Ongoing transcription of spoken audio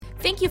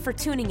Thank you for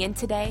tuning in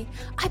today.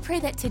 I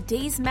pray that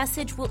today's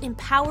message will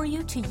empower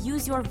you to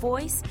use your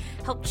voice,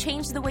 help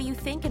change the way you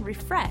think, and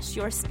refresh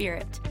your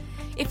spirit.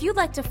 If you'd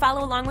like to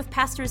follow along with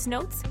Pastor's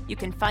notes, you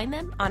can find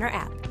them on our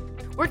app.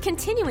 We're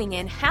continuing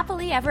in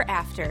Happily Ever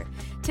After.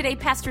 Today,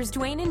 Pastors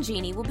Dwayne and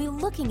Jeannie will be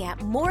looking at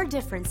more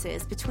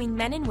differences between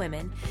men and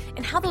women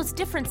and how those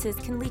differences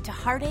can lead to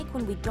heartache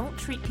when we don't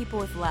treat people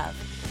with love.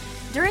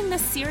 During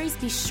this series,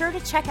 be sure to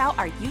check out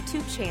our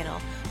YouTube channel,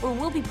 where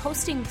we'll be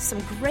posting some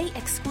great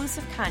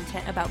exclusive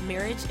content about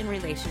marriage and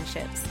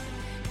relationships.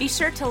 Be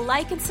sure to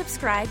like and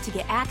subscribe to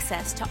get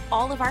access to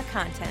all of our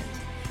content.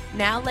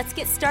 Now, let's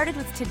get started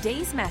with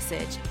today's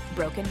message,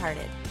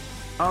 Brokenhearted.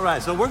 All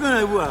right, so we're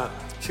going to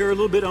share a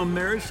little bit on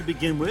marriage to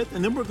begin with,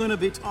 and then we're going to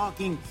be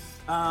talking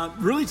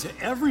really to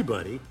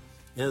everybody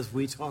as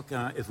we talk,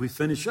 as we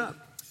finish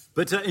up.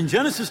 But in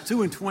Genesis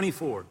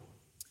 2:24,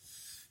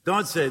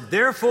 God said,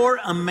 "Therefore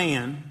a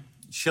man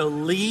shall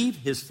leave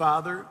his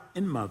father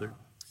and mother,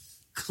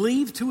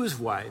 cleave to his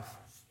wife,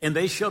 and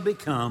they shall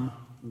become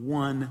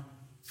one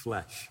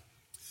flesh."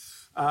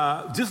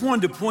 Just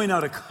wanted to point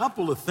out a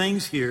couple of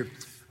things here.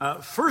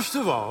 First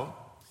of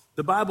all,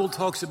 the Bible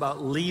talks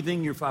about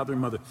leaving your father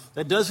and mother.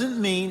 That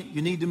doesn't mean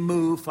you need to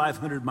move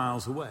 500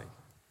 miles away.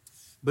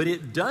 But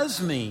it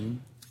does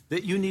mean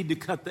that you need to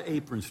cut the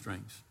apron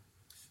strings.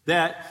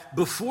 That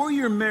before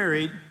you're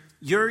married,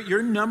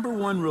 your number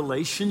one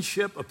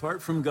relationship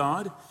apart from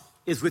God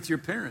is with your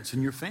parents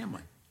and your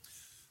family.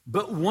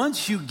 But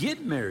once you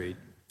get married,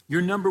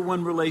 your number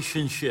one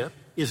relationship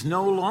is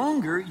no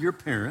longer your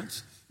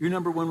parents. Your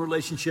number one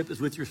relationship is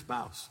with your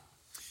spouse.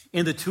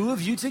 And the two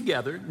of you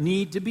together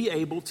need to be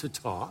able to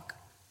talk,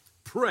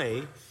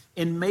 pray,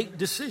 and make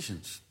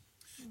decisions.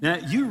 Now,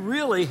 you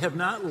really have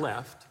not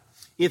left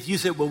if you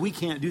say, well, we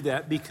can't do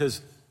that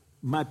because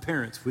my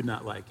parents would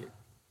not like it.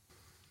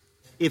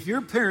 If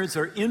your parents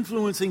are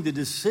influencing the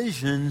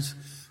decisions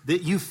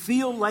that you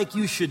feel like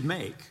you should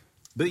make,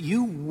 but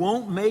you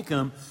won't make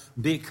them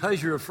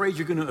because you're afraid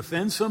you're going to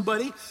offend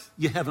somebody,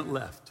 you haven't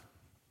left.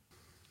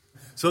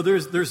 So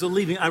there's a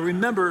leaving. I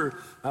remember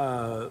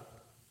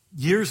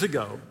years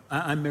ago,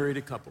 I married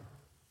a couple.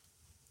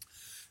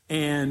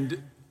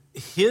 And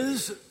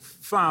his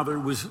father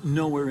was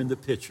nowhere in the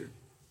picture.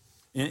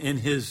 And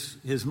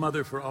his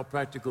mother, for all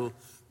practical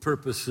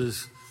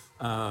purposes,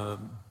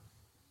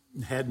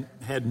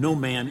 had no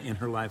man in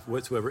her life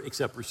whatsoever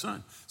except her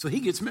son. So he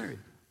gets married.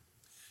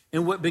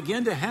 And what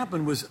began to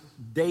happen was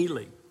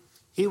daily,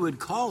 he would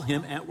call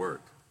him at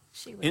work.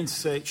 She would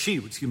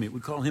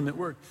call him at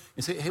work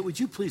and say, hey, would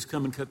you please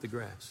come and cut the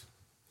grass?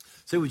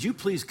 Say, would you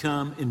please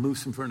come and move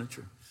some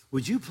furniture?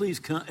 Would you please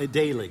come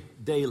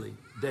daily.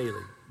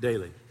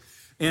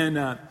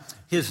 And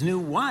his new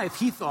wife,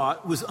 he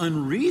thought, was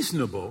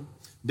unreasonable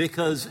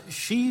because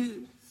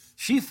she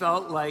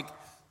felt like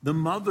the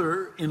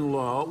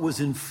mother-in-law was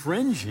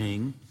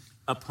infringing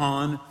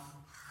upon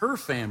her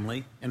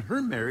family and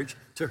her marriage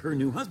to her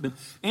new husband.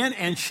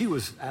 And she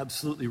was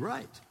absolutely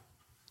right.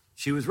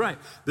 She was right.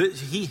 That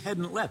he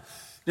hadn't left.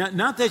 Now,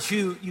 not that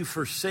you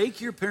forsake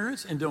your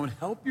parents and don't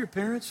help your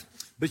parents,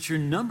 but your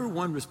number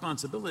one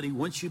responsibility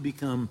once you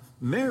become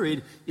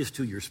married is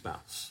to your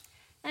spouse.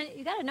 And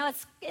you got to know,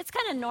 it's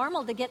kind of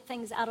normal to get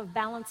things out of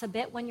balance a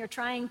bit when you're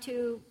trying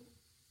to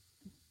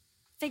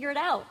figure it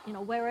out. You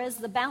know, where is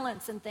the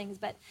balance and things?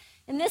 But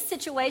in this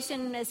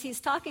situation, as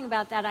he's talking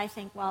about that, I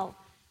think, well,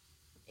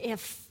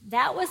 if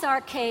that was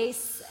our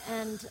case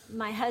and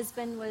my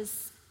husband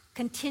was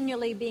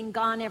continually being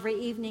gone every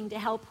evening to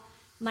help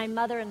my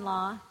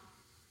mother-in-law,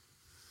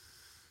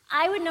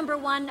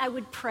 I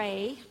would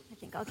pray. I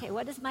think, okay,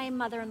 what does my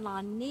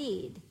mother-in-law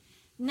need?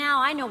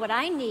 Now I know what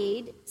I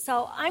need,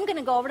 so I'm going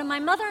to go over to my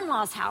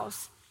mother-in-law's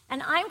house,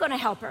 and I'm going to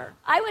help her.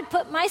 I would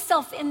put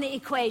myself in the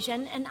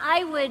equation, and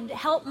I would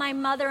help my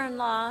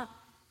mother-in-law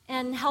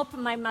and help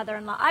my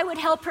mother-in-law. I would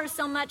help her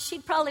so much,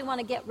 she'd probably want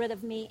to get rid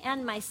of me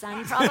and my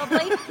son,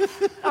 probably,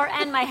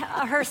 and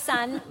her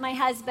son, my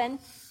husband.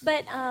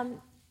 But,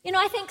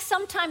 I think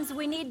sometimes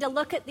we need to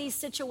look at these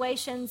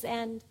situations,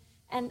 and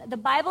the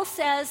Bible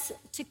says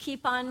to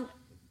keep on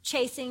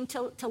chasing,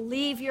 to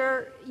leave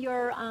your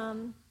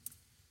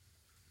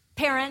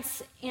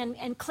parents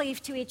and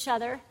cleave to each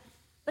other.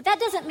 But that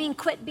doesn't mean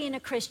quit being a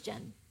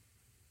Christian,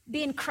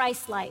 being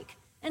Christ-like.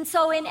 And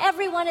so in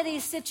every one of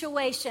these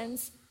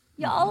situations,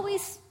 you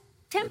always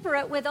temper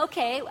it with,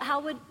 okay,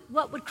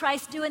 what would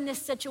Christ do in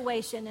this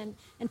situation?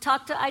 And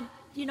talk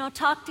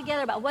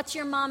together about what's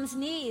your mom's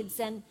needs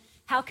and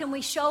how can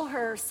we show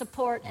her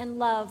support and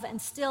love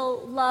and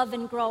still love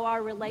and grow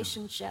our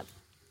relationship.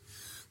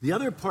 The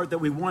other part that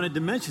we wanted to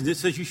mention, it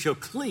says you shall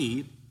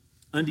cleave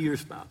unto your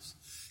spouse.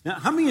 Now,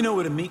 how many of you know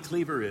what a meat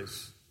cleaver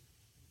is?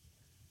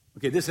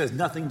 Okay, this has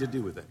nothing to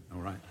do with it, all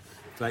right?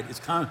 In fact, it's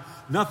kind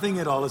of nothing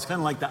at all. It's kind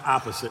of like the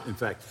opposite, in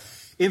fact.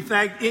 In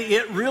fact,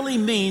 it really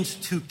means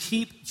to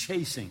keep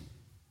chasing.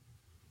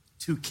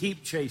 To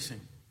keep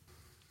chasing.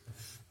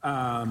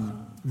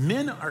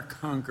 Men are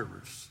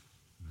conquerors.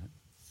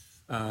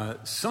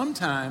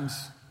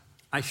 Sometimes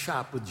I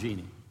shop with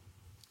Jeannie.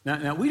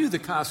 Now we do the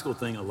Costco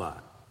thing a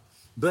lot.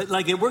 But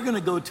like, we're going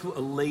to go to a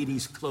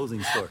ladies'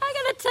 clothing store. I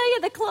got to tell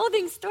you, the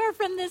clothing store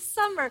from this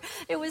summer,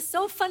 it was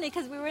so funny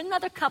because we were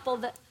another couple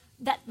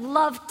that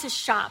loved to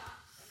shop.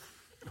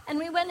 And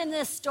we went in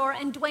this store,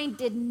 and Dwayne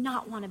did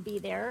not want to be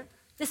there.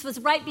 This was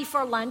right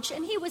before lunch,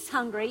 and he was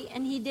hungry,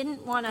 and he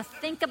didn't want to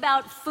think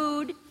about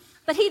food.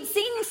 But he'd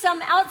seen some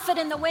outfit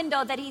in the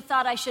window that he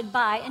thought I should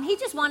buy, and he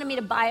just wanted me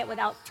to buy it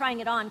without trying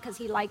it on because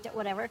he liked it,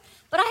 whatever.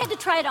 But I had to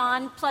try it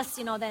on, plus,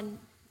 then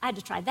I had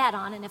to try that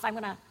on, and if I'm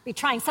going to be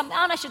trying something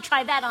on, I should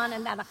try that on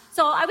and that on.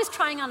 So I was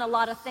trying on a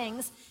lot of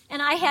things,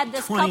 and I had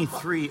this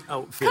 23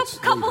 outfits.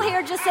 Couple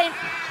here just saying,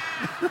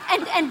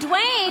 and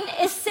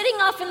Dwayne is sitting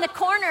off in the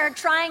corner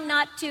trying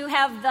not to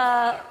have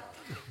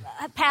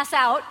the pass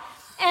out,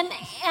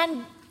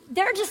 and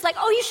they're just like,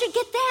 oh, you should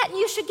get that, and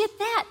you should get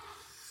that.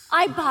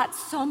 I bought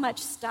so much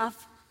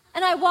stuff,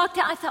 and I walked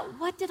out. I thought,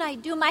 what did I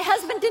do? My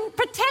husband didn't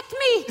protect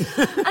me,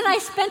 and I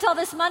spent all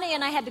this money,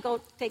 and I had to go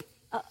take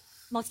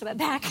most of it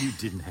back. You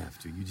didn't have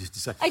to. You just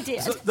decided. I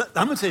did. So,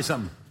 I'm going to tell you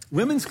something.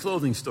 Women's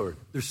clothing store,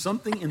 there's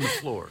something in the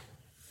floor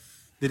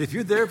that if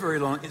you're there very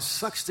long, it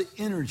sucks the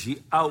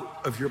energy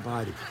out of your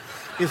body.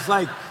 It's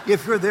like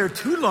if you're there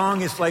too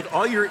long, it's like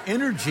all your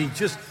energy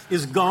just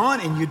is gone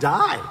and you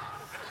die.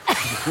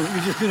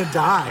 You're just going to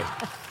die.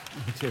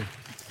 Okay.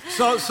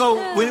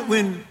 So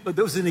when but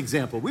that was an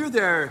example. We were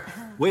there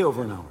way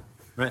over an hour,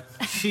 right?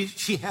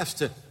 She has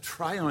to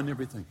try on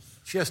everything.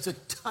 She has to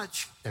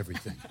touch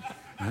everything,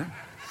 right?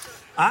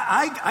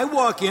 I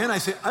walk in, I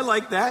say, I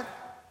like that.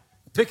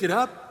 Pick it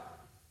up,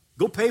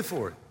 go pay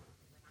for it.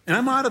 And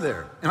I'm out of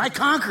there. And I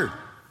conquered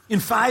in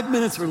 5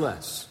 minutes or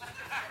less.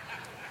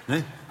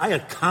 Right? I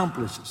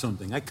accomplished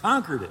something. I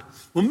conquered it.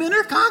 Well, men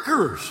are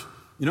conquerors,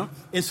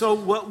 And so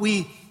what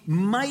we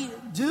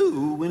might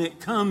do when it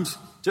comes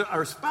to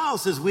our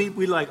spouse is we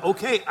like,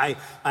 okay,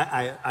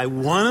 I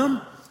want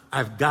them,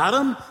 I've got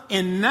them,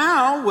 and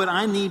now what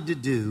I need to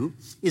do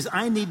is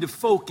I need to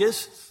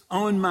focus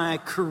on my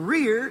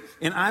career,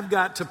 and I've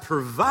got to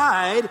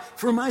provide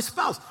for my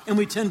spouse. And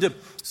we tend to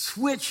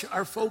switch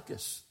our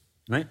focus,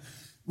 right?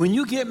 When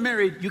you get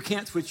married, you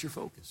can't switch your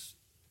focus,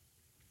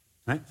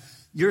 right?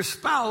 Your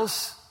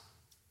spouse,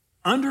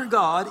 under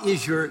God,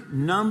 is your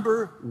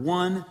number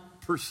one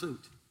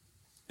pursuit.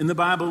 And the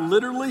Bible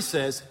literally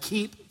says,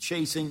 keep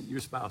chasing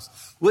your spouse.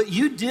 What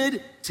you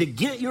did to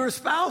get your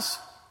spouse,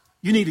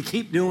 you need to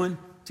keep doing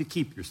to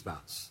keep your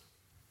spouse.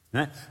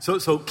 Right?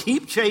 So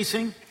keep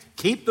chasing,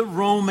 keep the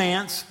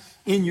romance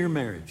in your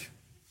marriage.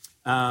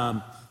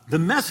 The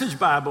Message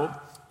Bible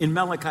in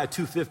Malachi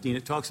 2:15,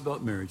 it talks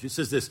about marriage. It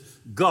says this,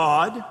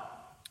 God,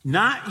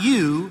 not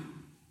you,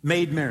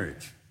 made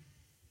marriage.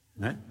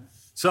 Right?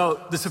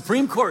 So the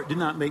Supreme Court did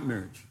not make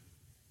marriage.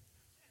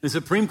 The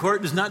Supreme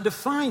Court does not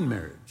define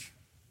marriage.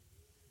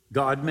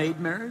 God made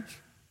marriage.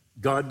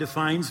 God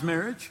defines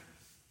marriage.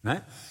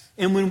 Right?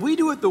 And when we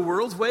do it the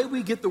world's way,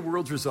 we get the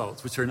world's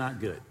results, which are not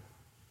good.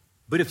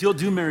 But if you'll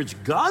do marriage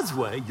God's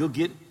way, you'll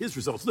get his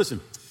results.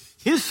 Listen,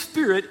 his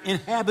Spirit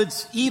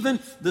inhabits even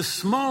the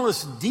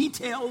smallest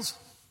details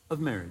of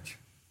marriage.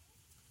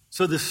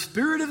 So the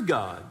Spirit of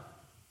God,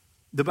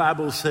 the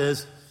Bible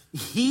says,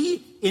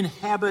 he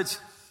inhabits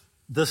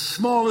the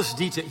smallest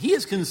detail. He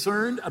is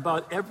concerned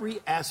about every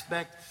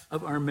aspect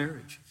of our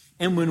marriage.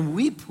 And when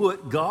we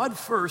put God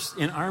first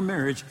in our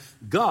marriage,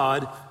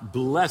 God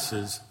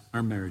blesses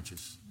our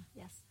marriages.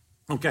 Yes.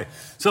 Okay,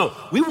 so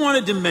we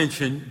wanted to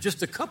mention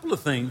just a couple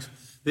of things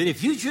that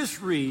if you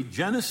just read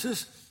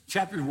Genesis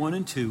chapter 1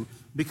 and 2,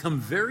 become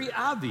very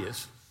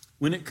obvious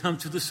when it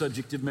comes to the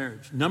subject of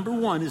marriage. Number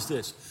one is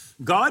this.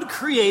 God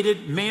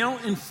created male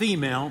and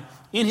female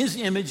in his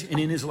image and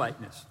in his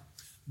likeness.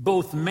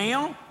 Both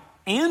male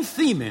and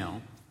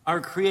female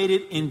are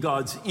created in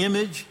God's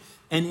image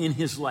and in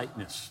his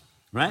likeness,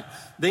 right?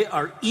 They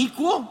are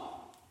equal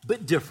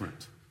but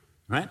different,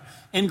 right?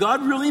 And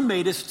God really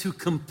made us to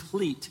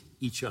complete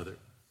each other,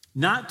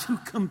 not to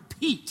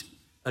compete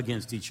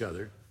against each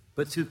other,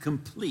 but to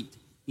complete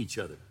each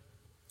other.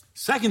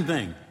 Second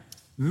thing,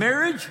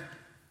 marriage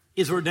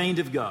is ordained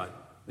of God.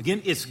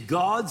 Again, it's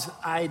God's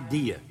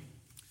idea.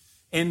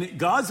 And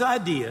God's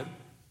idea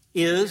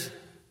is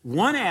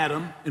one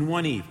Adam and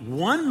one Eve,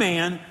 one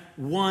man,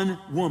 one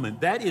woman.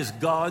 That is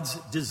God's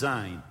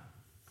design.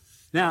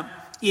 Now,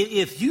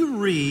 if you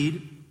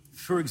read,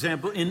 for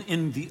example,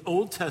 in the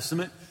Old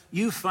Testament,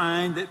 you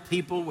find that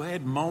people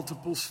had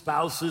multiple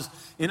spouses.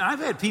 And I've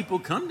had people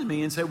come to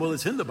me and say, well,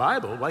 it's in the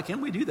Bible. Why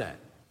can't we do that?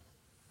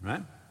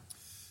 Right?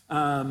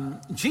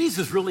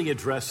 Jesus really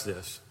addressed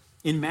this.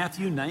 In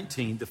Matthew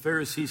 19, the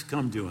Pharisees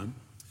come to him,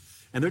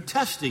 and they're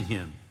testing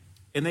him.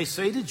 And they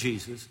say to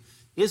Jesus,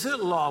 is it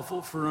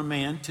lawful for a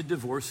man to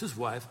divorce his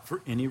wife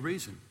for any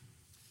reason?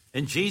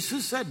 And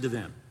Jesus said to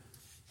them,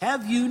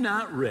 have you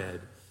not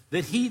read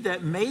that he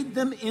that made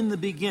them in the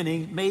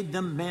beginning made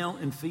them male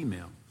and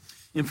female?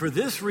 And for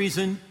this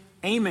reason,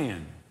 a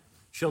man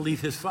shall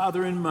leave his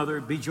father and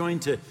mother, be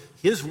joined to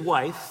his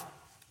wife,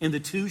 and the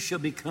two shall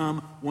become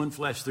one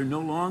flesh. They're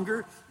no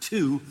longer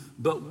two,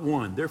 but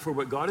one. Therefore,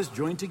 what God has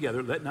joined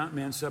together, let not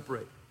man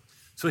separate.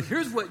 So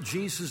here's what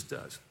Jesus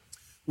does.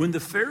 When the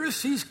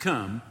Pharisees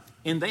come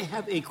and they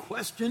have a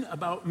question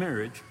about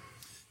marriage,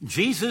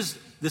 Jesus,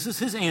 this is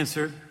his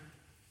answer,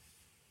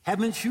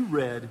 haven't you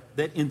read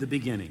that in the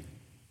beginning?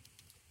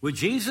 What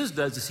Jesus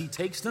does is he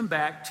takes them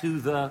back to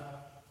the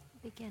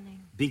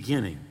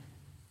beginning.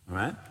 All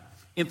right?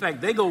 In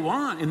fact, they go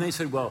on and they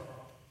said, well,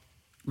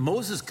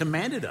 Moses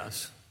commanded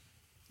us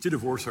to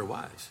divorce our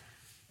wives.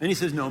 And he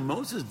says, no,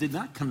 Moses did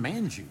not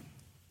command you.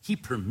 He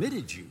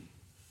permitted you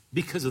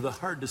because of the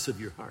hardness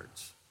of your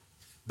hearts.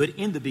 But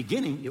in the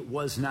beginning, it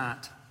was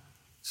not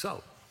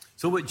so.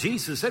 So what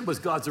Jesus said was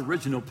God's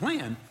original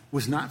plan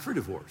was not for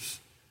divorce.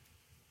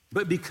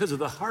 But because of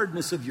the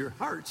hardness of your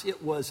hearts,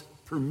 it was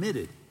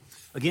permitted.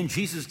 Again,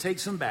 Jesus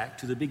takes them back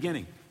to the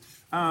beginning.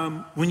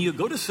 When you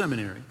go to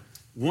seminary,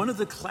 one of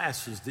the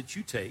classes that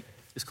you take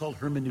is called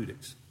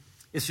hermeneutics.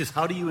 It's just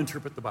how do you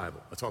interpret the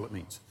Bible? That's all it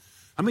means.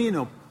 I mean, you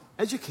know,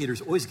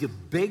 educators always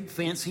give big,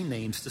 fancy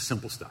names to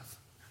simple stuff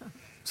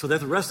so that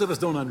the rest of us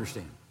don't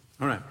understand.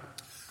 All right.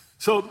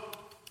 So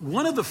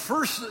one of the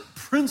first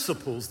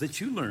principles that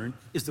you learn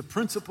is the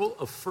principle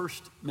of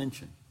first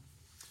mention.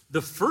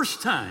 The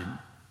first time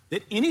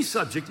that any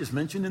subject is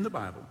mentioned in the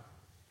Bible,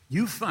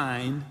 you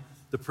find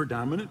the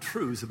predominant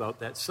truths about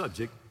that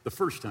subject the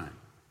first time.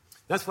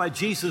 That's why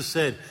Jesus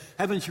said,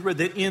 haven't you read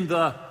that in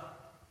the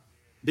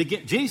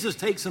beginning? Jesus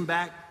takes them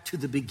back to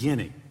the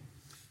beginning.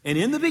 And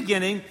in the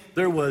beginning,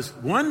 there was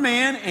one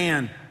man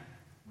and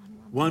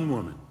one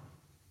woman.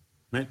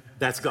 Right?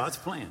 That's God's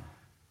plan.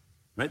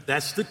 Right?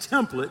 That's the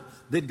template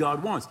that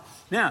God wants.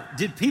 Now,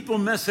 did people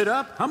mess it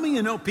up? How many of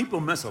you know people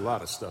mess a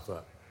lot of stuff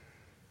up?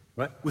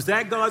 Right? Was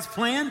that God's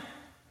plan?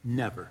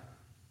 Never.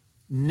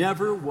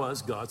 Never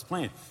was God's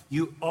plan.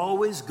 You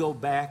always go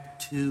back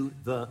to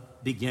the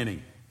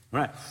beginning.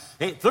 Right?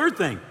 Hey, third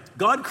thing,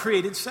 God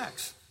created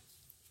sex.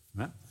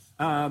 Right?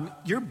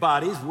 Your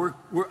bodies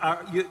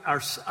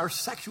are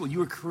sexual. You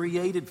were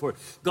created for it.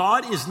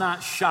 God is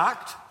not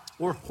shocked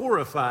or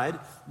horrified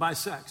by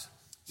sex.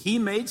 He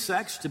made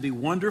sex to be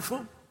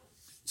wonderful,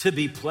 to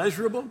be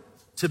pleasurable,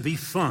 to be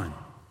fun.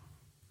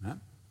 Right?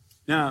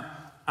 Now,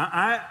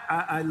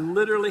 I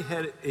literally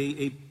had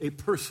a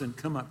person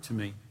come up to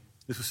me.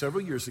 This was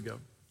several years ago.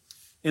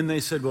 And they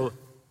said, well,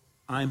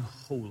 I'm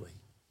holy.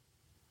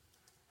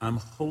 I'm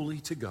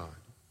holy to God.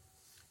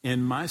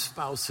 And my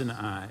spouse and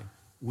I,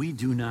 we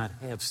do not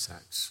have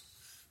sex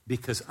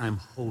because I'm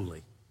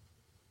holy.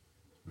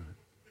 Right?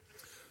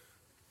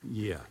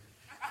 Yeah.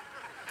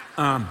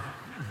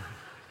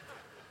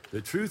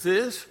 The truth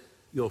is,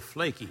 you're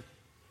flaky.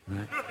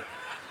 Right?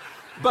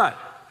 But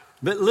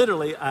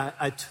literally,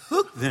 I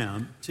took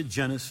them to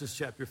Genesis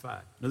chapter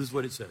 5. Now, this is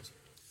what it says.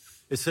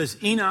 It says,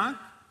 Enoch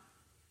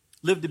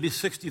lived to be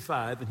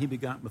 65, and he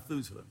begot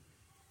Methuselah.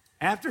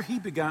 After he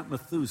begot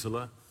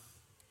Methuselah,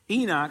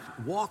 Enoch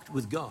walked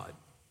with God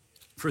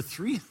for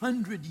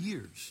 300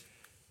 years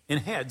and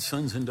had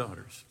sons and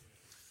daughters.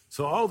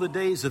 So all the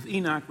days of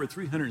Enoch were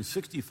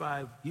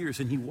 365 years,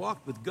 and he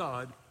walked with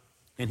God,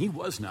 and he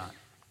was not,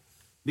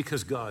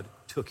 because God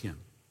took him.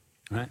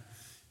 Right?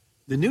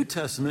 The New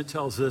Testament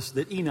tells us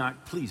that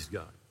Enoch pleased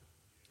God.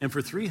 And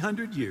for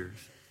 300 years,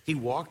 he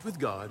walked with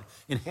God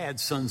and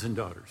had sons and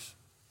daughters.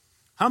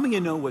 How many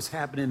of you know what's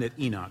happening at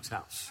Enoch's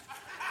house?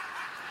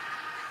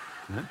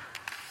 Right?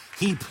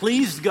 He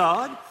pleased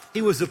God.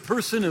 He was a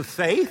person of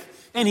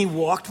faith, and he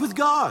walked with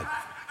God.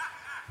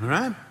 All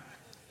right?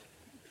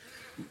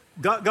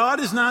 God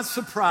is not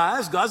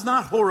surprised. God's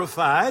not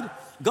horrified.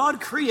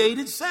 God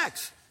created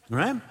sex. All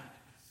right?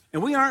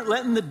 And we aren't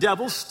letting the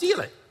devil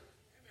steal it,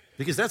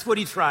 because that's what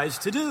he tries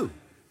to do.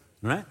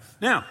 Right?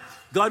 Now,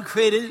 God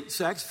created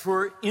sex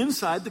for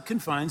inside the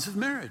confines of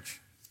marriage.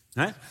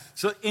 Right?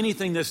 So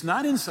anything that's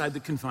not inside the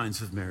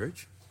confines of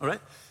marriage, all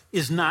right,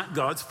 is not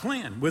God's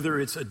plan. Whether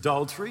it's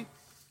adultery,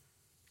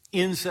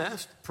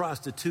 incest,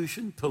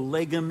 prostitution,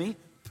 polygamy,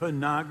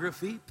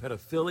 pornography,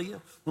 pedophilia,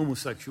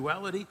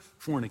 homosexuality,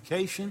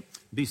 fornication,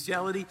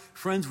 bestiality,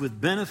 friends with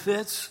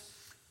benefits,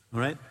 all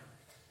right?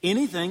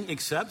 Anything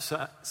except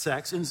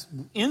sex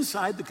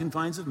inside the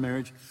confines of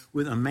marriage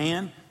with a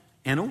man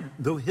and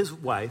though his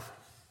wife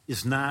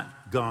is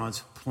not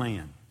God's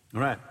plan.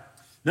 All right.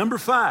 Number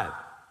 5,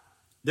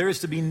 there is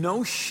to be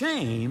no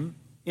shame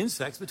in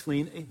sex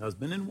between a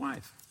husband and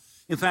wife.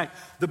 In fact,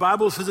 the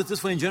Bible says it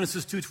this way in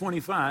Genesis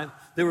 2:25,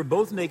 they were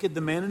both naked,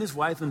 the man and his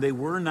wife, and they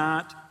were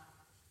not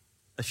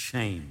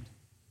ashamed.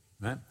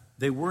 Right?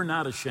 They were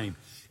not ashamed.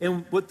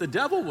 And what the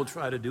devil will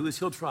try to do is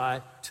he'll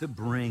try to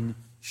bring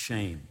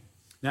shame.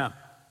 Now,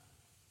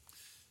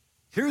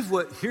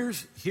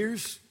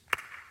 here's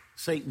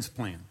Satan's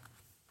plan.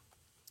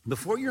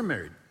 Before you're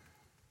married,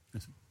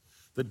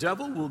 the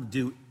devil will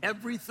do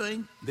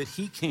everything that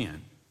he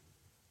can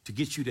to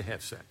get you to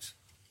have sex.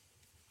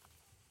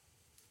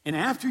 And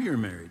after you're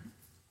married,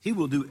 he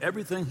will do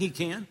everything he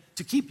can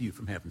to keep you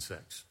from having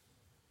sex.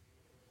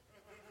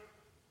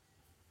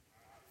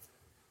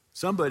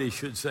 Somebody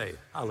should say,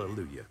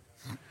 hallelujah.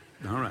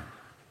 All right.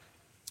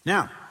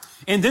 Now,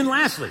 and then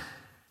lastly,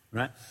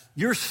 right,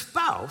 your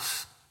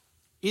spouse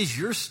is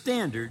your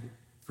standard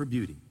for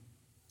beauty.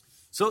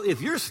 So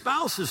if your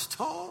spouse is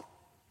tall,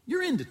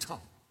 you're into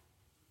tall.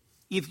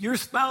 If your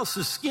spouse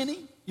is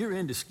skinny, you're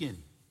into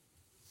skinny.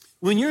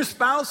 When your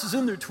spouse is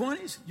in their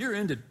 20s, you're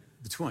into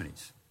the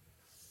 20s.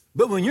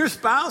 But when your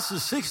spouse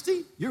is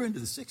 60, you're into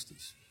the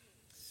 60s.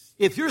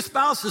 If your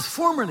spouse is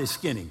formerly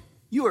skinny,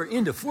 you are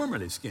into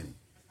formerly skinny.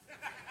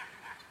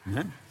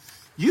 Okay?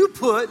 You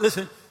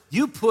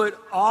put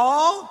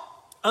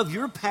all of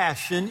your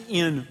passion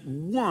in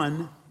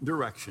one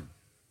direction.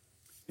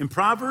 In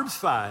Proverbs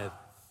 5,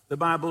 the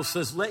Bible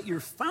says, let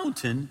your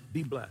fountain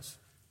be blessed.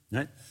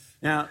 Right?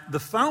 Now, the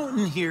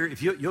fountain here,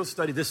 if you'll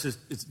study this,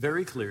 it's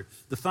very clear.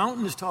 The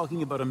fountain is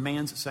talking about a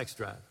man's sex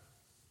drive.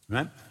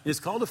 Right? It's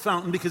called a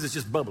fountain because it's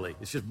just bubbly.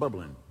 It's just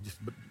bubbling just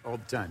all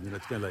the time.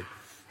 It's kind of like,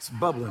 it's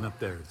bubbling up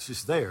there. It's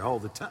just there all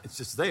the time. It's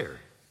just there.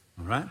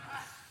 All right?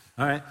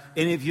 All right.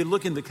 And if you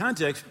look in the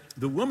context,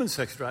 the woman's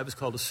sex drive is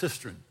called a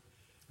cistern.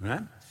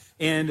 Right?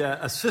 And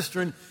a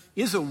cistern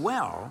is a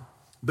well,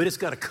 but it's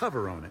got a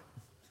cover on it.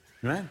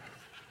 Right?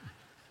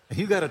 And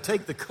you got to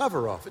take the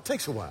cover off. It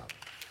takes a while.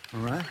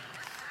 All right?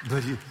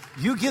 But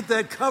you get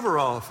that cover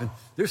off, and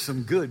there's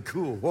some good,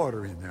 cool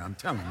water in there. I'm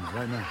telling you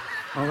right now.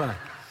 All right.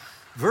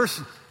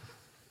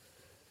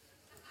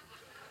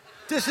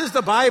 This is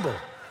the Bible.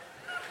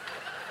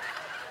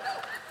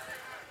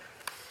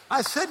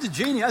 I said to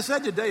Jeannie,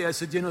 today,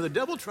 the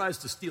devil tries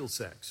to steal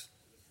sex,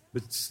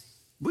 but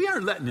we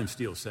aren't letting him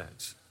steal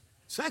sex.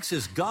 Sex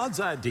is God's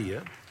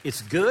idea.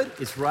 It's good,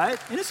 it's right,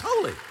 and it's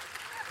holy.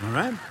 All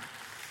right?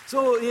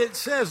 So it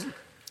says,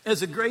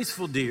 as a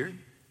graceful deer,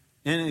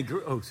 a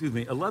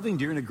loving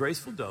deer and a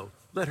graceful doe,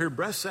 let her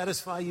breast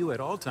satisfy you at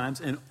all times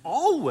and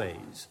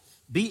always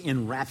be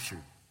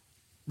enraptured.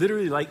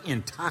 Literally like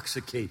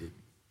intoxicated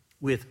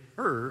with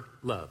her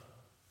love.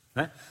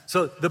 Right?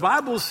 So the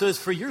Bible says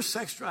for your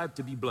sex drive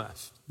to be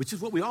blessed, which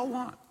is what we all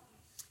want.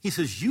 He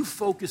says you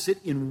focus it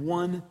in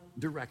one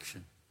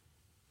direction.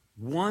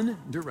 One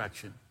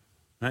direction.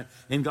 Right?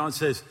 And God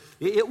says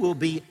it will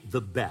be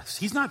the best.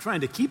 He's not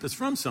trying to keep us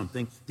from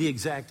something. The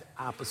exact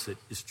opposite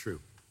is true.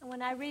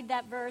 When I read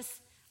that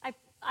verse,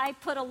 I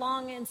put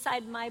along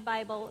inside my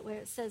Bible where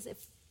it says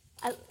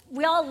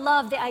we all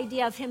love the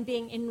idea of him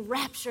being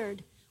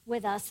enraptured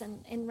with us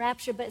and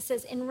enraptured, but it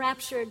says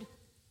enraptured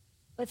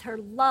with her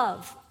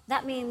love.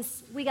 That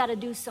means we got to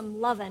do some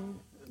loving.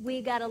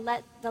 We got to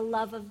let the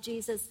love of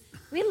Jesus.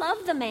 We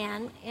love the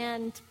man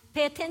and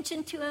pay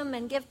attention to him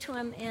and give to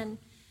him. And,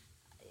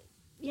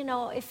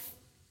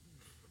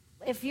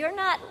 if you're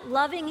not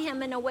loving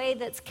him in a way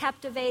that's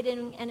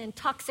captivating and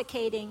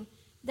intoxicating,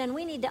 then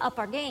we need to up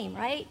our game,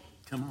 right?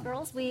 Come on.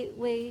 Girls,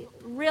 we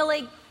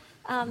really...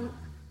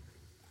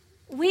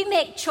 we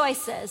make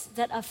choices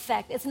that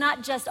affect. It's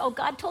not just,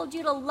 God told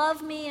you to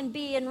love me and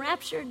be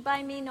enraptured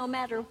by me no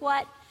matter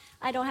what.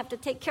 I don't have to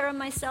take care of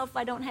myself.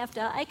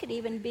 I could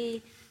even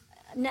be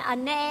a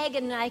nag,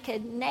 and I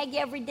could nag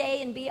every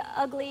day and be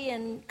ugly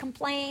and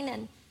complain.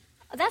 And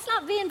that's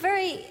not being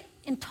very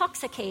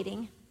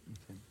intoxicating.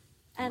 Okay.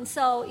 And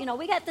so,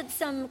 we got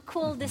some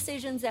cool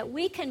decisions that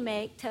we can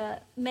make to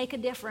make a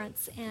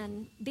difference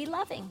and be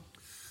loving.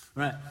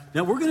 Right.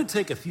 Now, we're going to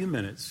take a few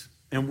minutes,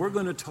 and we're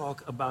going to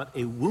talk about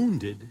a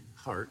wounded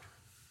heart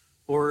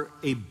or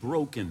a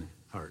broken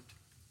heart.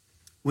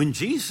 When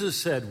Jesus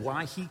said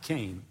why he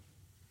came,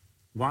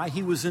 why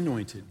he was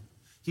anointed,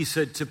 he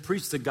said to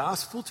preach the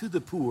gospel to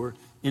the poor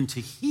and to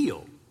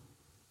heal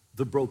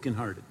the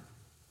brokenhearted.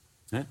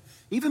 Right?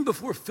 Even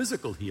before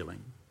physical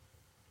healing,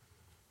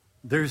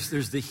 there's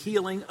the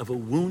healing of a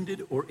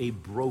wounded or a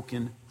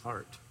broken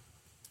heart.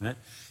 Right?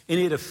 And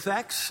it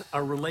affects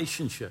our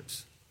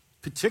relationships,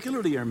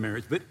 particularly our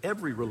marriage, but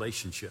every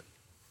relationship.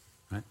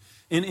 Right?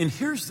 And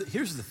here's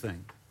the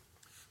thing.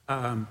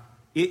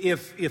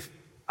 If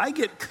I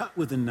get cut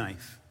with a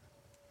knife,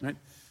 right,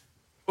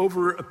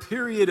 over a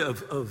period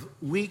of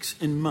weeks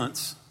and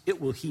months,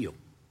 it will heal.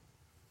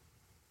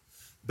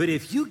 But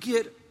if you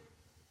get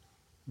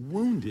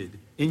wounded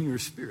in your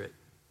spirit,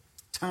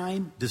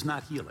 time does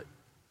not heal it.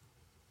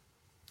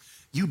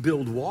 You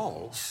build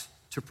walls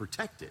to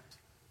protect it,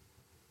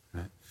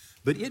 right?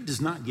 But it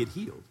does not get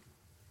healed.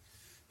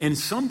 And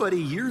somebody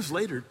years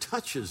later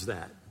touches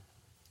that.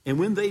 And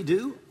when they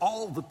do,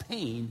 all the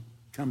pain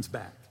comes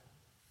back.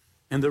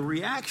 And the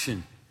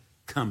reaction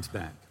comes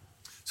back.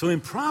 So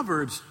in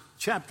Proverbs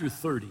chapter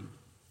 30,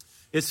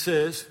 it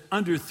says,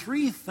 under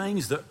 3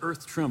 things the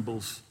earth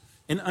trembles,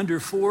 and under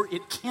 4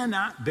 it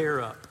cannot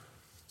bear up.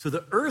 So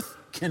the earth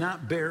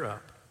cannot bear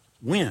up.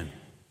 When?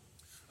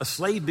 A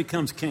slave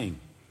becomes king,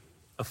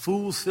 a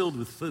fool's filled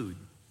with food,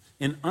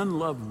 an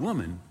unloved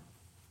woman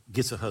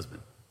gets a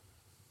husband.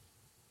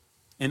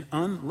 An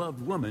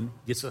unloved woman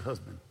gets a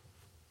husband.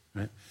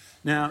 Right?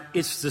 Now,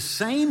 it's the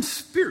same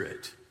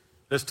spirit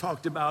that's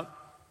talked about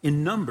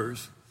in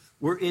Numbers,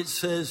 where it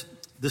says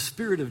the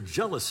spirit of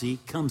jealousy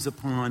comes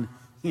upon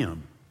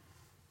him.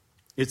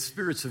 It's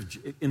spirits of,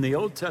 in the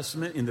Old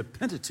Testament, in the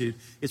Pentateuch,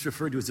 it's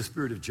referred to as the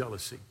spirit of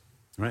jealousy.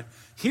 Right?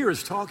 Here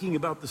is talking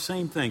about the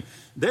same thing.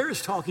 There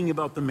is talking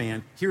about the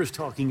man. Here is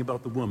talking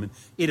about the woman.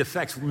 It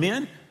affects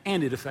men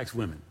and it affects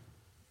women.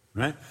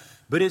 Right?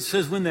 But it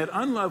says when that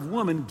unloved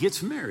woman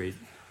gets married,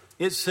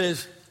 it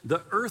says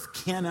the earth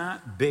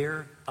cannot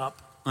bear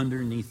up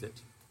underneath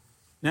it.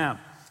 Now,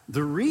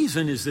 the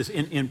reason is this.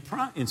 In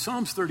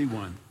Psalms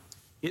 31,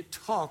 it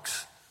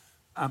talks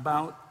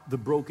about the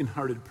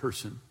brokenhearted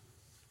person.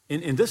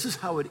 And this is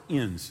how it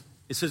ends.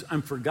 It says,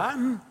 I'm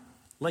forgotten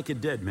like a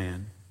dead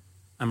man.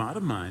 I'm out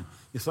of mind.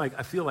 It's like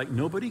I feel like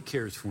nobody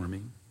cares for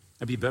me.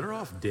 I'd be better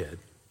off dead.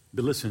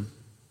 But listen,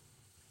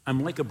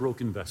 I'm like a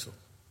broken vessel.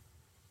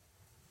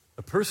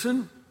 A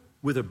person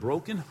with a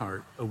broken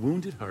heart, a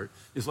wounded heart,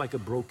 is like a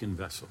broken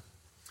vessel.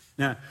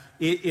 Now,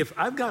 if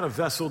I've got a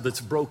vessel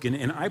that's broken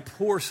and I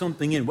pour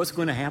something in, what's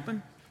going to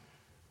happen?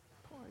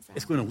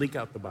 It's going to leak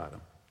out the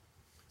bottom.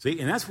 See,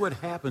 and that's what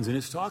happens. And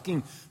it's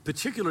talking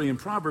particularly in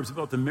Proverbs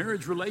about the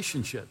marriage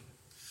relationship.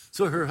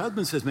 So her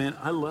husband says, man,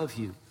 I love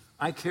you.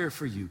 I care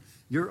for you.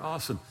 You're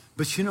awesome.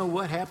 But you know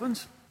what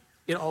happens?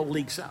 It all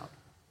leaks out.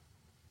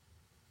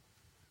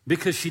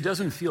 Because she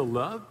doesn't feel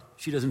loved.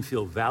 She doesn't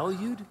feel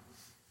valued.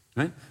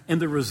 Right? And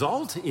the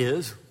result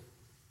is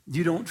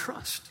you don't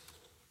trust.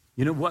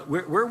 You know what?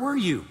 Where were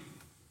you?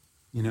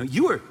 You know,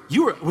 you were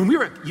when we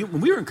were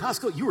in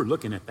Costco, you were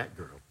looking at that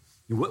girl.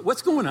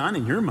 What's going on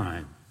in your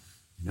mind?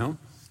 You know,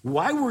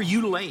 why were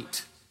you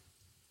late?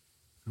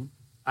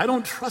 I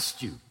don't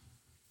trust you.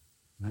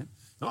 Right?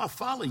 So I'll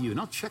follow you and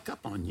I'll check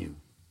up on you.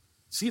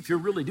 See if you're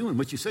really doing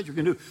what you said you're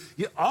going to do.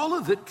 Yeah, all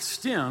of it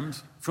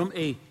stems from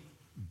a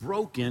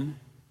broken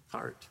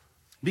heart.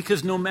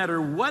 Because no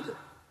matter what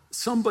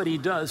somebody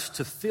does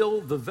to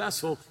fill the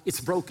vessel, it's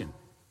broken.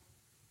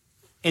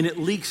 And it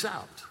leaks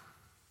out.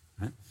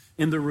 Right?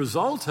 And the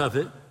result of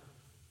it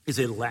is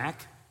a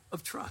lack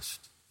of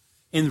trust.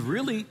 And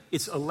really,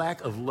 it's a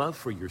lack of love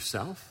for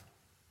yourself.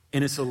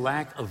 And it's a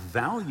lack of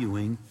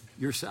valuing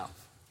yourself.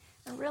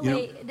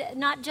 Really,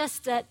 not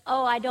just that,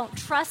 I don't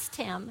trust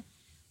him,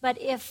 but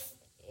if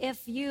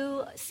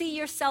you see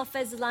yourself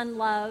as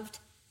unloved,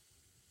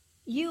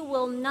 you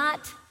will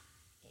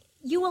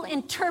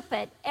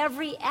interpret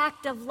every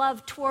act of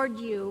love toward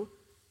you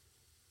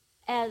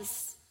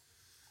as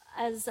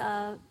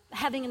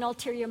having an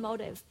ulterior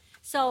motive.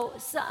 So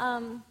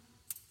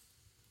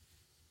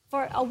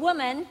for a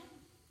woman,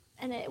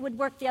 and it would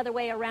work the other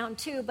way around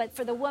too, but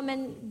for the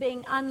woman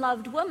being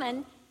unloved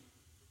woman,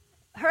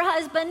 her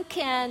husband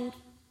can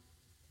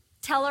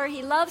tell her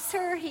he loves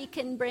her, he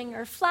can bring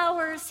her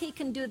flowers, he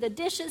can do the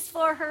dishes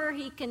for her,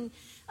 he can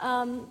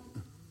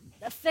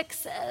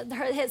fix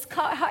his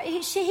car,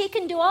 he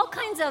can do all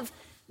kinds of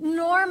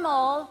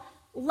normal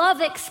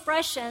love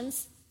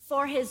expressions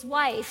for his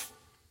wife,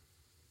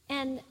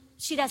 and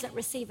she doesn't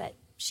receive it.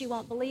 She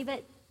won't believe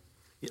it.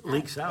 It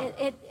leaks out.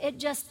 It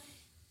just,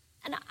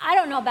 and I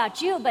don't know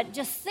about you, but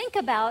just think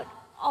about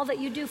all that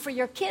you do for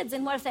your kids,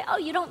 and what if they,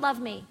 you don't love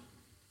me?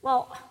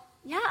 Well,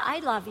 yeah, I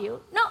love you.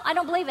 No, I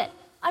don't believe it.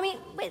 I mean,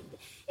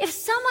 if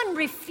someone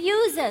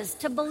refuses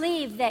to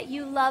believe that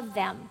you love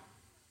them,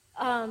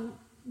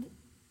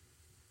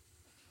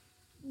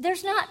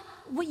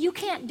 you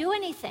can't do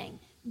anything.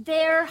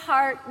 Their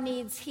heart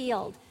needs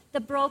healed.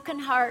 The broken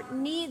heart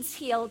needs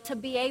healed to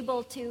be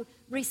able to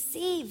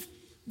receive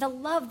the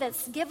love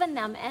that's given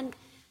them. And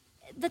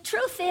the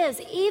truth is,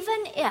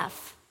 even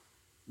if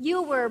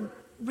you were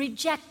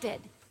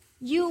rejected,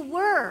 you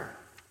were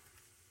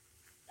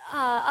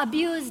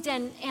abused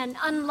and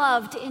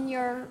unloved in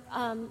your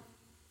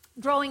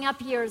growing up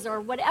years,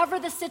 or whatever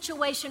the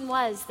situation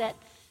was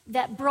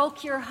that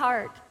broke your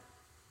heart,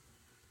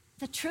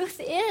 the truth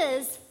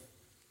is,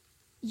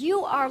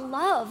 you are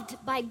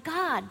loved by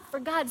God. For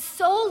God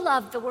so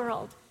loved the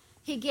world,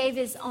 he gave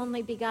his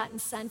only begotten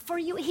son. For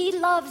you, he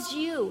loves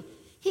you.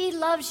 He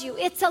loves you.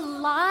 It's a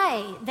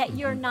lie that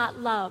you're not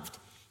loved.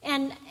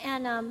 And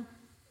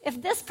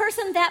if this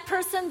person, that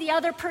person, the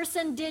other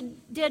person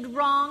did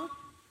wrong,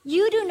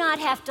 you do not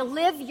have to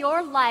live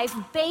your life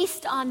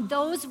based on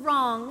those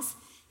wrongs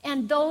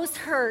and those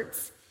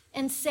hurts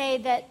and say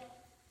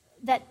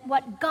that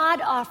what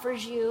God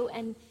offers you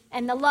and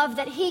the love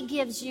that he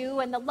gives you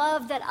and the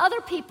love that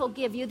other people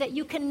give you, that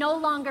you can no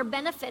longer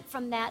benefit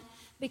from that,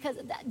 because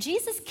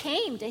Jesus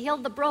came to heal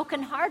the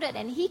brokenhearted,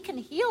 and he can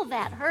heal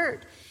that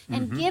hurt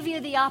and give you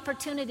the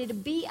opportunity to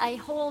be a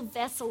whole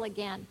vessel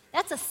again.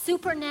 That's a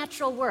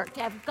supernatural work,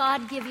 to have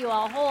God give you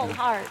a whole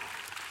heart.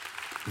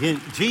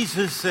 Again,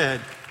 Jesus said,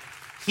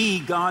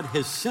 God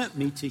has sent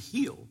me to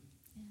heal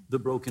the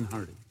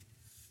brokenhearted.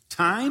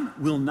 Time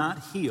will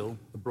not heal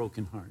a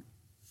broken heart,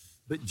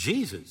 but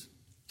Jesus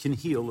can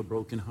heal a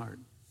broken heart.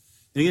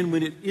 And again,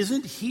 when it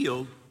isn't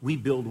healed, we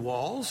build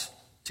walls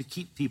to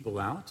keep people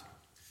out.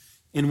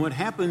 And what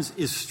happens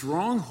is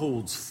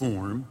strongholds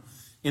form,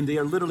 and they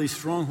are literally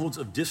strongholds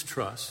of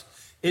distrust.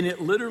 And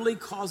it literally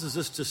causes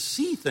us to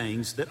see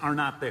things that are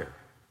not there.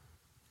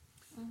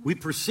 We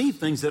perceive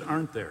things that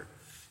aren't there.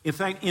 In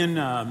fact, in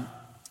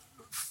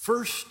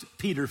 1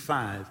 Peter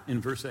 5,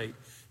 in verse 8,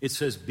 it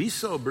says, be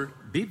sober,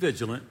 be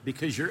vigilant,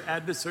 because your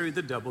adversary,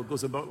 the devil,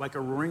 goes about like a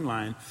roaring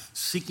lion,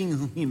 seeking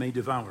whom he may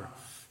devour.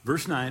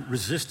 Verse 9,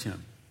 resist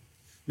him.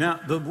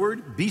 Now, the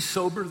word be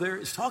sober there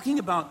is talking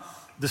about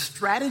the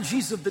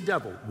strategies of the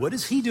devil. What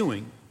is he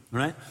doing?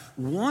 Right?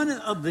 One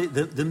of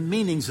the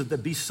meanings of the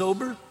be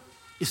sober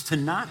is to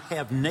not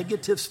have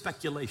negative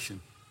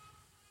speculation.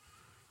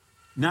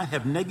 Not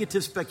have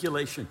negative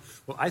speculation.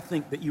 Well, I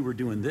think that you were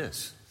doing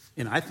this,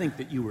 and I think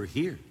that you were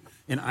here,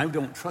 and I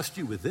don't trust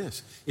you with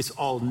this. It's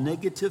all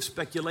negative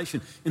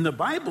speculation. And the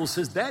Bible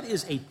says that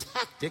is a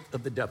tactic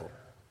of the devil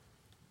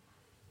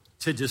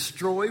to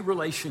destroy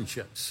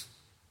relationships.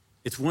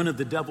 It's one of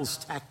the devil's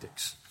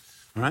tactics.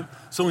 All right?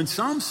 So in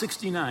Psalm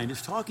 69,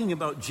 it's talking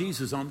about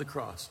Jesus on the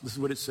cross. This is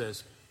what it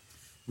says.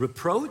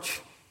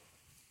 Reproach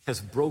has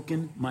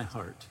broken my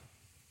heart.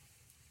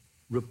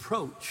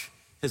 Reproach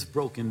has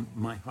broken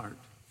my heart.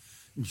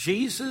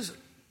 Jesus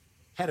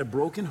had a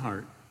broken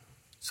heart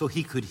so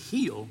he could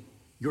heal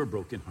your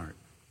broken heart.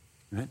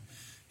 Right?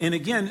 And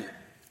again,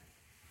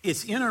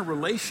 it's in our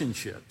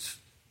relationships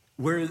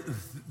where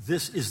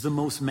this is the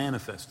most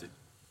manifested.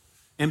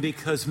 And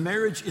because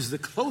marriage is the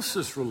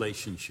closest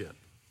relationship,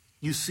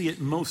 you see it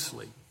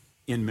mostly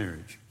in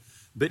marriage.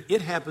 But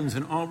it happens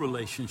in all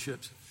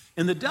relationships.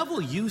 And the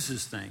devil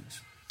uses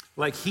things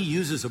like he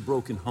uses a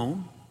broken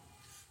home,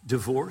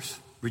 divorce,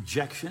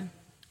 rejection,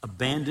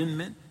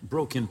 abandonment,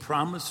 broken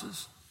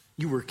promises.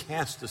 You were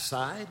cast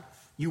aside.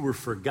 You were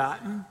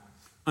forgotten,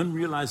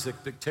 unrealized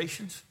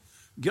expectations.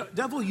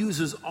 Devil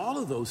uses all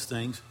of those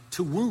things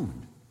to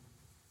wound,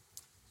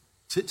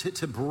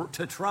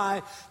 to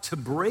try to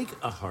break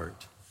a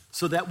heart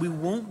so that we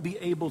won't be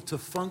able to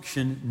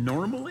function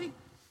normally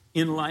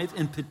in life,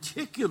 and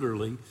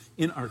particularly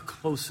in our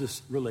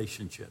closest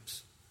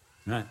relationships.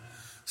 Right?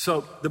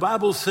 So the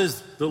Bible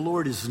says the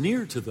Lord is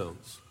near to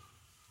those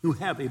who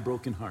have a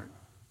broken heart.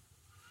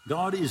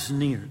 God is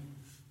near.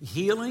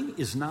 Healing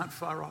is not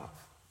far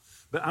off.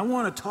 But I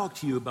want to talk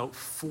to you about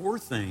 4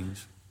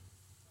 things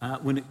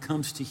when it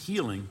comes to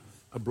healing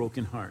a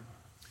broken heart.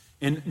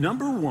 And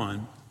number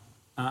 1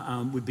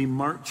 would be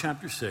Mark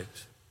chapter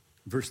 6,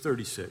 verse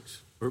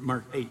 36, or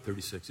Mark 8,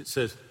 36. It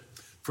says,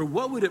 "For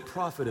what would it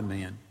profit a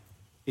man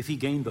if he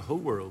gained the whole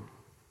world,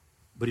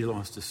 but he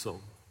lost his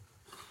soul?"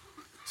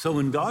 So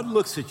when God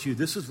looks at you,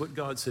 this is what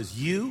God says.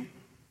 You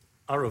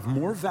are of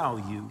more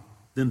value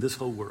than this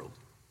whole world.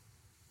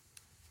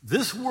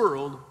 This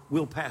world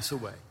will pass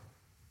away,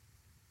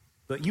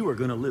 but you are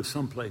going to live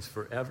someplace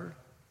forever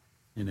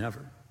and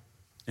ever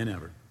and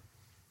ever.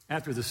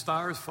 After the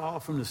stars fall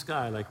from the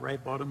sky like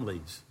ripe autumn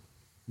leaves,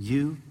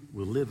 you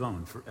will live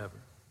on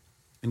forever.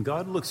 And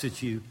God looks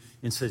at you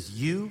and says,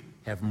 you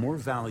have more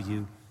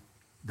value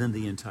than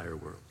the entire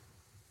world.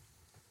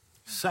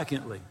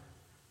 Secondly,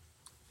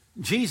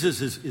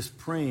 Jesus is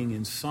praying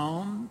in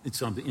John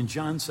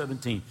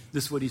 17.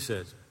 This is what he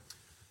says.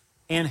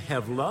 And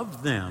have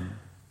loved them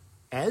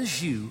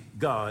as you,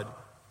 God,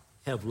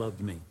 have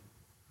loved me.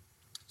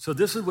 So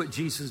this is what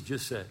Jesus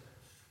just said.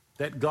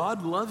 That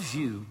God loves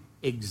you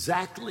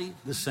exactly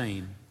the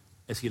same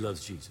as he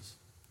loves Jesus.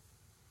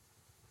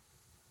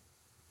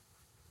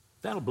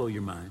 That'll blow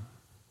your mind.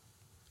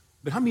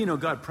 But how many of you know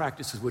God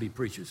practices what he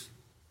preaches?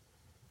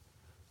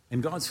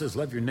 And God says,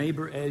 love your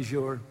neighbor as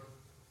yourself.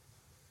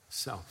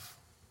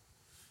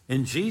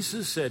 And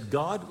Jesus said,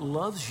 God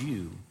loves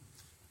you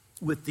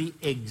with the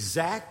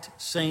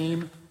exact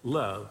same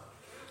love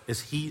as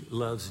he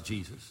loves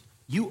Jesus.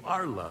 You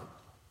are loved,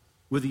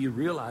 whether you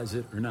realize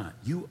it or not.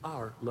 You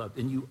are loved,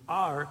 and you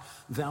are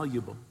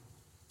valuable.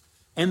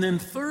 And then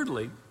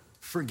thirdly,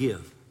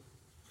 forgive.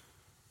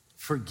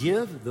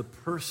 Forgive the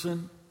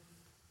person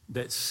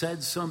that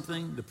said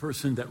something, the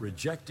person that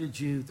rejected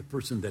you, the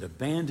person that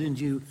abandoned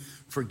you.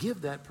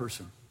 Forgive that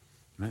person,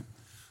 right?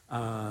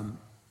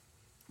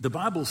 The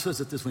Bible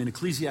says it this way in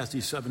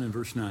Ecclesiastes 7 and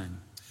verse 9.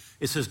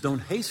 It says, don't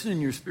hasten in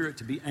your spirit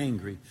to be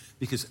angry,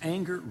 because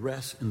anger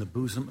rests in the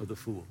bosom of the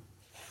fool.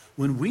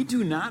 When we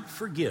do not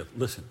forgive,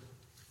 listen,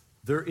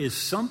 there is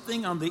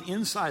something on the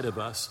inside of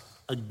us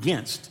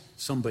against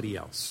somebody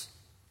else,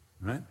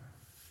 right?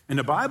 And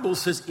the Bible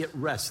says it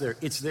rests there.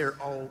 It's there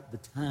all the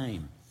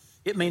time.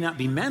 It may not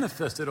be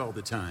manifested all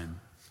the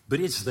time, but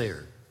it's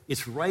there.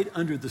 It's right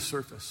under the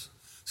surface.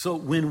 So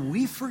when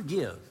we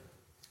forgive,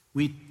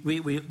 we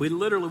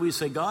literally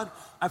say, God,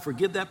 I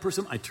forgive that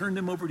person. I turn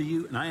them over to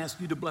you, and I ask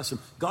you to bless them.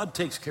 God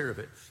takes care of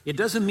it. It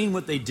doesn't mean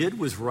what they did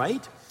was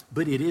right,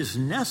 but it is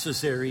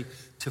necessary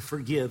to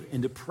forgive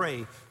and to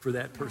pray for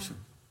that person.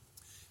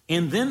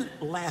 And then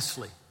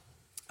lastly,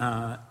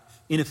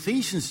 in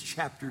Ephesians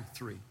chapter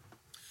 3,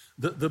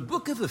 the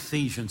book of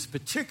Ephesians,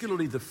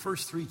 particularly the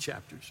first 3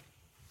 chapters,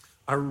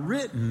 are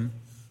written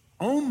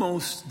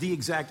almost the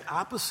exact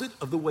opposite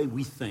of the way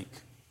we think.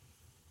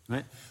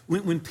 Right?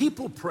 When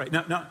people pray,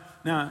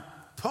 now,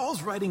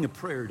 Paul's writing a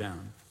prayer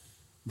down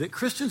that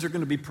Christians are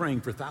going to be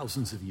praying for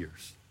thousands of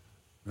years.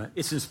 Right?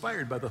 It's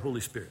inspired by the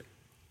Holy Spirit.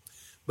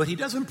 But he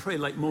doesn't pray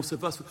like most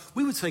of us.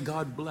 We would say,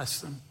 God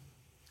bless them.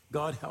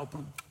 God help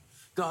them.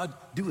 God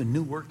do a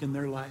new work in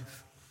their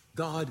life.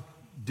 God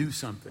do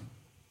something.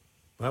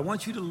 But I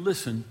want you to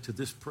listen to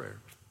this prayer.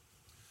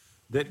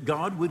 That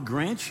God would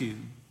grant you,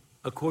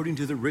 according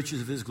to the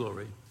riches of his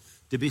glory,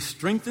 to be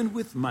strengthened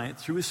with might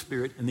through his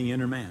Spirit in the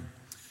inner man.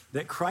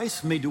 That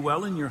Christ may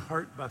dwell in your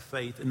heart by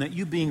faith, and that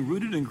you, being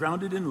rooted and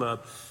grounded in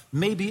love,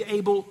 may be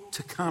able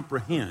to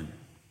comprehend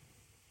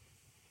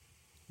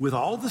with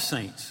all the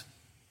saints,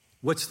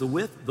 what's the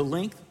width, the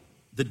length,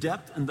 the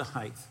depth, and the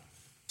height,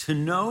 to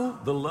know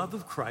the love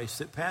of Christ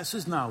that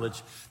passes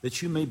knowledge, that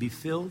you may be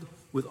filled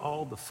with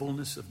all the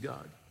fullness of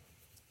God.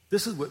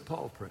 This is what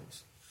Paul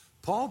prays.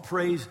 Paul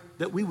prays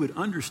that we would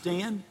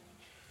understand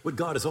what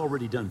God has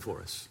already done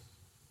for us.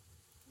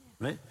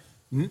 Right?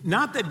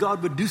 Not that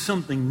God would do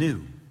something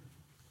new,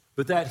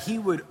 but that he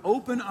would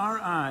open our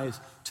eyes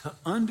to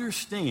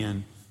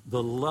understand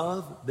the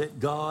love that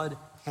God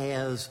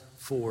has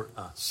for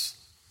us.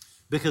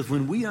 Because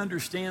when we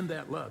understand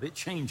that love, it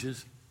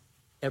changes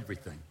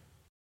everything.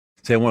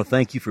 Say, I want to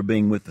thank you for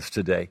being with us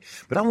today.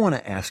 But I want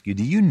to ask you,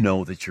 do you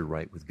know that you're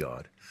right with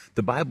God?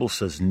 The Bible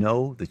says,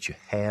 know that you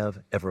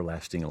have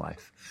everlasting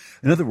life.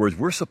 In other words,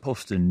 we're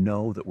supposed to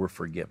know that we're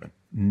forgiven.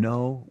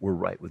 Know we're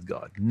right with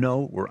God.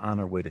 Know we're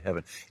on our way to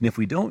heaven. And if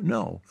we don't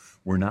know,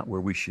 we're not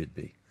where we should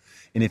be.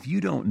 And if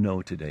you don't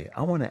know today,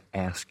 I want to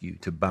ask you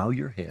to bow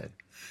your head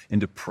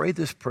and to pray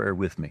this prayer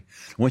with me.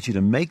 I want you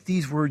to make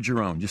these words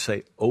your own. Just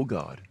say, oh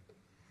God,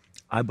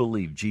 I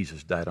believe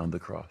Jesus died on the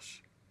cross.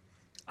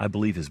 I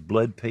believe his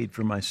blood paid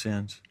for my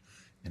sins,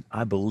 and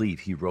I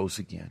believe he rose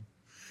again.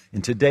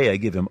 And today I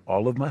give him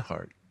all of my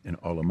heart and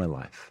all of my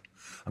life.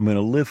 I'm going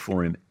to live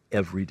for him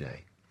every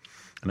day.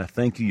 And I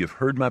thank you, you've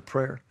heard my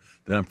prayer,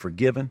 that I'm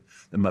forgiven,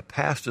 that my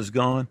past is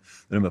gone,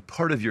 that I'm a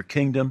part of your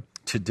kingdom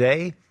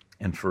today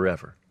and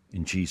forever.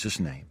 In Jesus'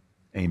 name,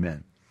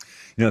 amen.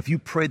 You know, if you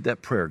prayed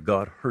that prayer,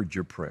 God heard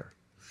your prayer,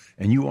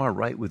 and you are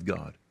right with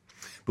God.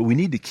 But we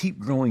need to keep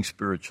growing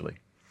spiritually.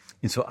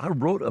 And so I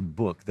wrote a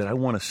book that I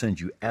want to send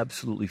you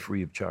absolutely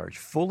free of charge,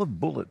 full of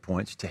bullet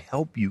points to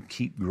help you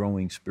keep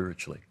growing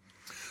spiritually.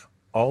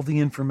 All the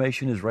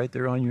information is right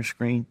there on your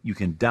screen. You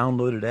can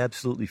download it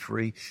absolutely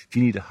free. If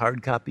you need a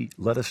hard copy,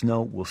 let us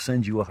know. We'll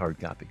send you a hard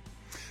copy.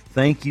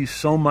 Thank you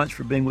so much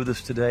for being with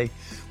us today.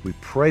 We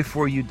pray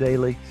for you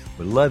daily.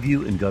 We love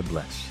you, and God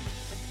bless.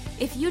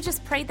 If you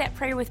just prayed that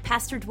prayer with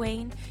Pastor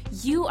Dwayne,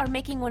 you are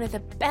making one of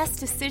the best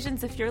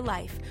decisions of your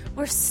life.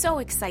 We're so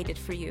excited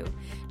for you.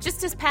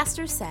 Just as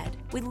Pastor said,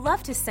 we'd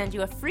love to send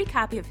you a free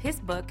copy of his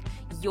book,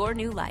 Your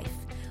New Life.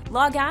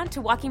 Log on to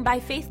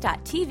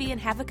walkingbyfaith.tv and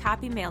have a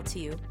copy mailed to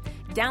you.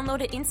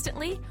 Download it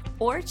instantly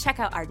or check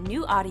out our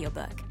new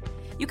audiobook.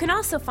 You can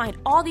also find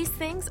all these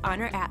things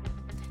on our app.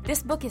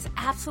 This book is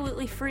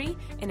absolutely free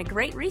and a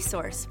great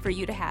resource for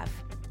you to have.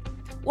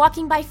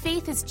 Walking by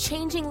Faith is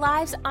changing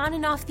lives on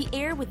and off the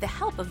air with the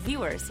help of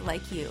viewers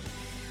like you.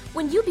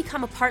 When you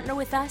become a partner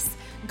with us,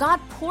 God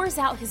pours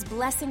out his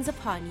blessings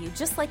upon you,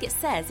 just like it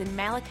says in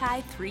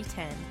Malachi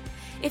 3:10.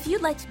 If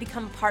you'd like to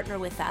become a partner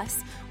with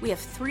us, we have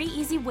 3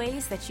 easy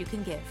ways that you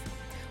can give.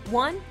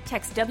 1.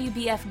 Text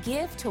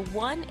WBF-GIVE to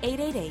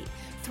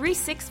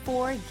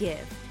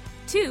 1-888-364-GIVE.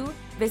 2.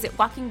 Visit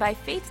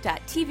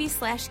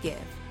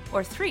walkingbyfaith.tv/give.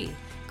 Or 3.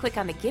 Click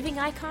on the giving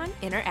icon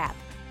in our app.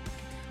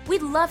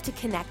 We'd love to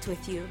connect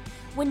with you.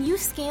 When you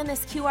scan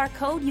this QR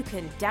code, you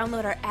can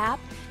download our app,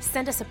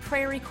 send us a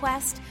prayer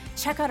request,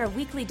 check out our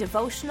weekly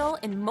devotional,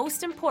 and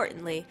most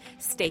importantly,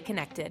 stay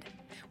connected.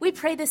 We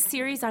pray this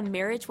series on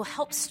marriage will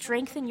help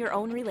strengthen your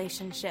own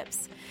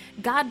relationships.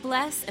 God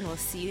bless, and we'll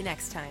see you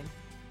next time.